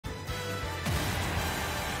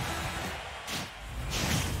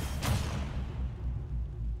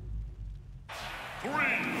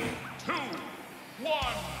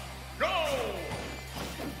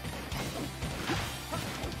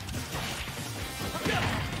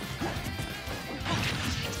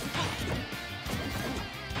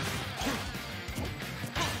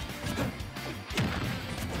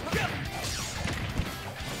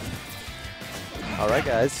Alright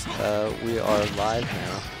guys, we are live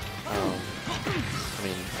now. I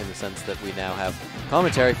mean, in the sense that we now have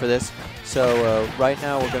commentary for this. So right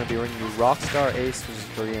now we're going to be bringing you RockStarAce versus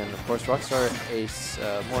Korean. Of course, RockStarAce,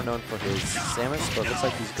 more known for his Samus, but it looks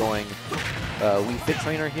like he's going Wii Fit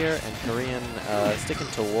Trainer here, and Korean sticking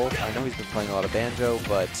to Wolf. I know he's been playing a lot of Banjo,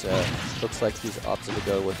 but looks like he's opted to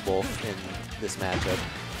go with Wolf in this matchup.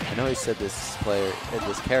 I know he said this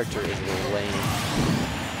character is a little lame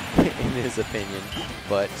in his opinion,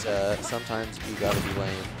 but sometimes you gotta be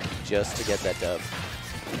lame just to get that dub.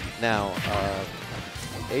 Now,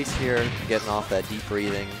 Ace here getting off that deep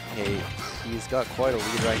breathing. Hey, he's got quite a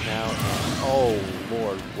lead right now, and oh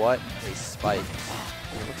lord, what a spike.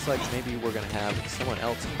 It looks like maybe we're gonna have someone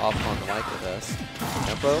else off on the mic with us.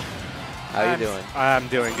 Tempo, how you doing? I'm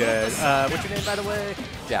doing good. What's your name, by the way?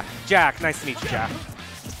 Jack. Jack, nice to meet you, Jack.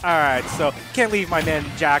 Alright, so can't leave my man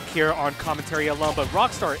Jack here on commentary alone, but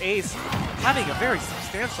RockStarAce having a very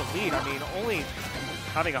substantial lead. I mean, only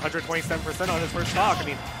having 127% on his first stock. I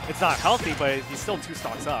mean, it's not healthy, but he's still 2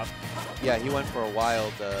 stocks up. Yeah, he went for a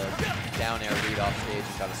wild down air lead off stage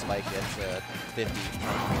and got a spike at 50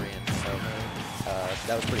 from Korean, so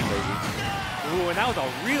that was pretty crazy. Ooh, and that was a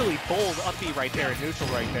really bold up B right there, neutral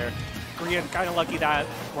right there. Korean kind of lucky that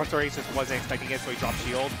RockStarAce just wasn't expecting it, so he dropped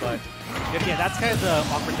shield. But yeah, that's kind of the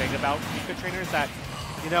awkward thing about Pika trainers, that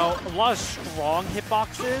a lot of strong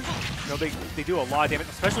hitboxes, they do a lot of damage,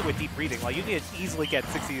 especially with deep breathing. Like, you can easily get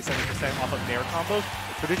 60 to 70% off of nair combos,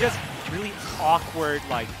 but they're just really awkward,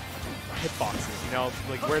 like, hitboxes,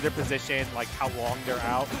 like where they're positioned, like how long they're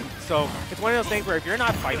out. So it's one of those things where if you're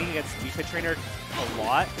not fighting against Wii Fit Trainer a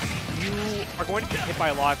lot, you are going to get hit by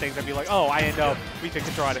a lot of things and be like, oh, I end up Wii Fit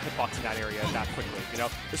control out of hitbox in that area that quickly,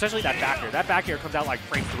 Especially that back air. That back air comes out like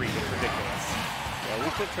frame 3. It's ridiculous. Yeah,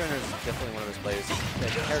 Wii Fit Trainer is definitely one of those players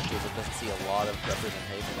that characters that doesn't see a lot of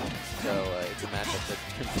representation. So it's a matchup that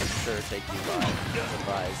can for sure take you by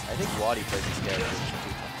surprise. I think Waddy plays this character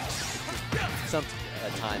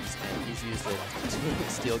times, and he's used it to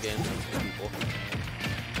steal games from people.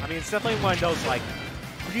 I mean, it's definitely one of those like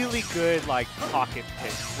really good like pocket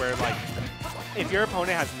picks where like if your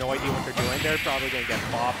opponent has no idea what they're doing, they're probably gonna get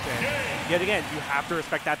bopped. And yet again, you have to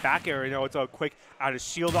respect that back air. It's a quick out of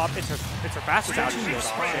shield off. It's her fastest out of shield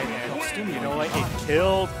option, and like it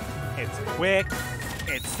killed. It's quick.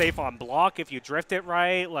 It's safe on block if you drift it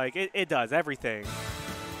right. Like it does everything.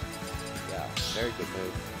 Yeah, very good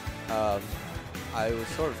move. I was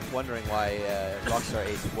sort of wondering why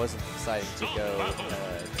RockStarAce wasn't deciding to go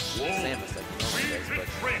Samus like he normally does, but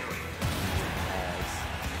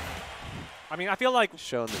I mean, I feel like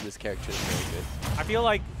shown that this character is very good. I feel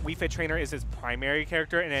like Wii Fit Trainer is his primary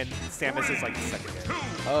character, and then Samus is like the secondary.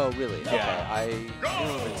 Oh, really? Yeah. Okay. I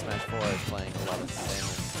remember in Smash 4 I was playing a lot of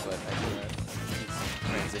Samus, but I think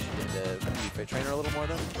he's transitioned into Wii Fit Trainer a little more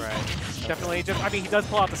though. Right. Okay. Definitely. I mean, he does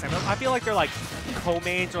pull out the Samus. I feel like they're like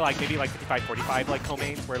co-mains, or like maybe like 55-45 like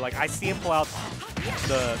co-mains, where like I see him pull out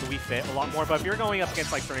the Wii Fit a lot more. But if you're going up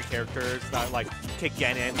against like certain characters that like kick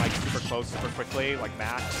get in like super close, super quickly, like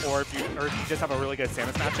Matt, or if you just have a really good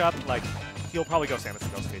Samus matchup, like he'll probably go Samus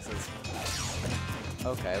in those cases.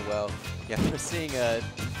 Okay, well, yeah, we're seeing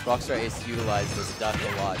RockStarAce utilize this duck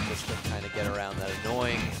a lot just to kind of get around that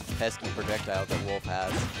annoying, pesky projectile that Wolf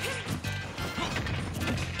has.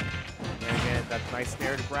 And again, that's a nice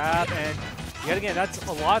snare to grab, and yet again, that's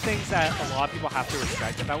a lot of things that a lot of people have to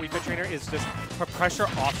respect about Wii Fit Trainer is just her pressure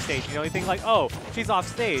off stage. You think like, oh, she's off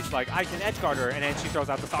stage, like I can edge guard her, and then she throws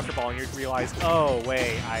out the soccer ball, and you realize, oh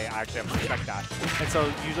wait, I actually have to respect that. And so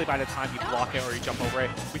usually by the time you block it or you jump over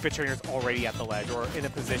it, Wii Fit Trainer's already at the ledge or in a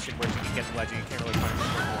position where she can get the ledge and you can't really punish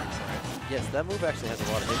her points. Yes, that move actually has a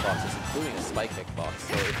lot of hitboxes, including a spike hitbox.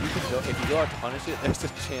 So if you go out to punish it, there's a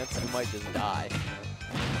chance you might just die.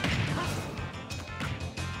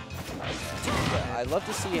 Yeah, I'd love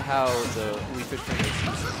to see how the Wii Fit Trainers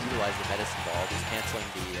utilize the medicine ball, just canceling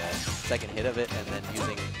the second hit of it and then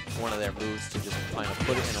using one of their moves to just kind of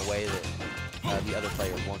put it in a way that the other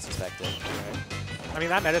player won't suspect it. Right? I mean,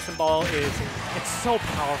 that medicine ball it's so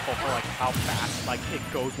powerful for like how fast like it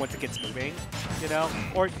goes once it gets moving,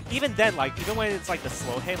 Or even then, like even when it's like the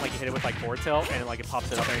slow hit, like you hit it with like forward tilt and like it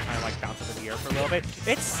pops it up and it kind of like bounces in the air for a little bit,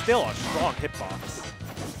 it's still a strong hitbox.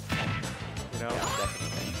 Yeah, definitely.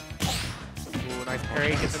 Ooh, nice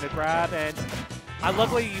parry, gets in the grab, and I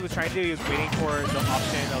love what he was trying to do. He was waiting for the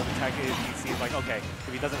option of the tech. He sees like, okay,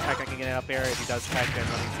 if he doesn't tech, I can get it up there. If he does tech, then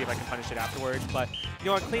let me see if I can punish it afterwards. But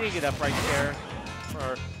cleaning it up right there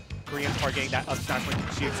for Korean part, getting that up smash when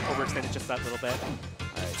she overextended just that little bit.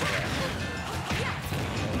 Alright, yeah.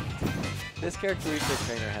 This characteristic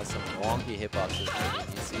trainer has some wonky hitboxes. I mean,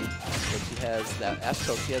 you see that she has that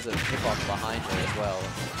F-choke, she has a hitbox behind her as well.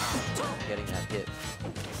 Getting that hit.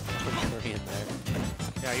 Korean there.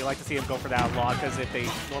 Yeah, you like to see him go for that lock, because if they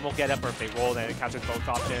normal get up or if they roll, then it catches both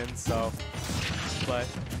options. So, but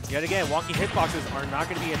yet again, wonky hitboxes are not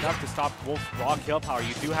going to be enough to stop Wolf's raw kill power.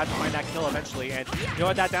 You do have to find that kill eventually, and you know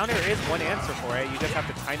what? That down air is one answer for it. You just have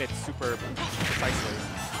to time it super precisely.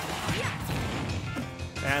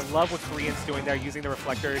 And I love what Korean's doing there, using the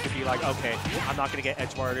reflector to be like, okay, I'm not going to get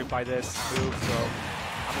edge guarded by this move, so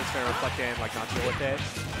I'm just going to reflect in, like, not deal with it.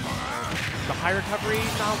 The high recovery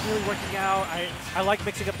not really working out. I like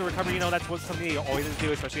mixing up the recovery. You know, that's something you always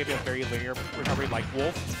do, especially if you have very linear recovery like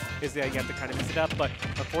Wolf, is that you have to kind of mix it up. But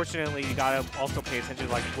unfortunately, you got to also pay attention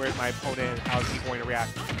to, like, where's my opponent, how is he going to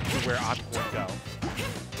react to where I'm going to go.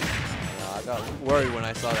 I got worried when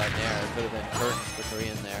I saw that nair. It could have been curtains for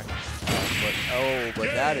Korean there. But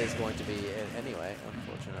that is going to be it anyway,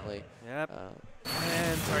 unfortunately. Yep.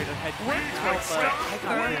 And sorry to head but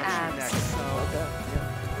I got next. So.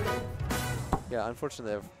 Okay, yeah,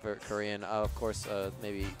 unfortunately for Korean. Of course,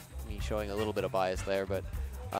 maybe me showing a little bit of bias there, but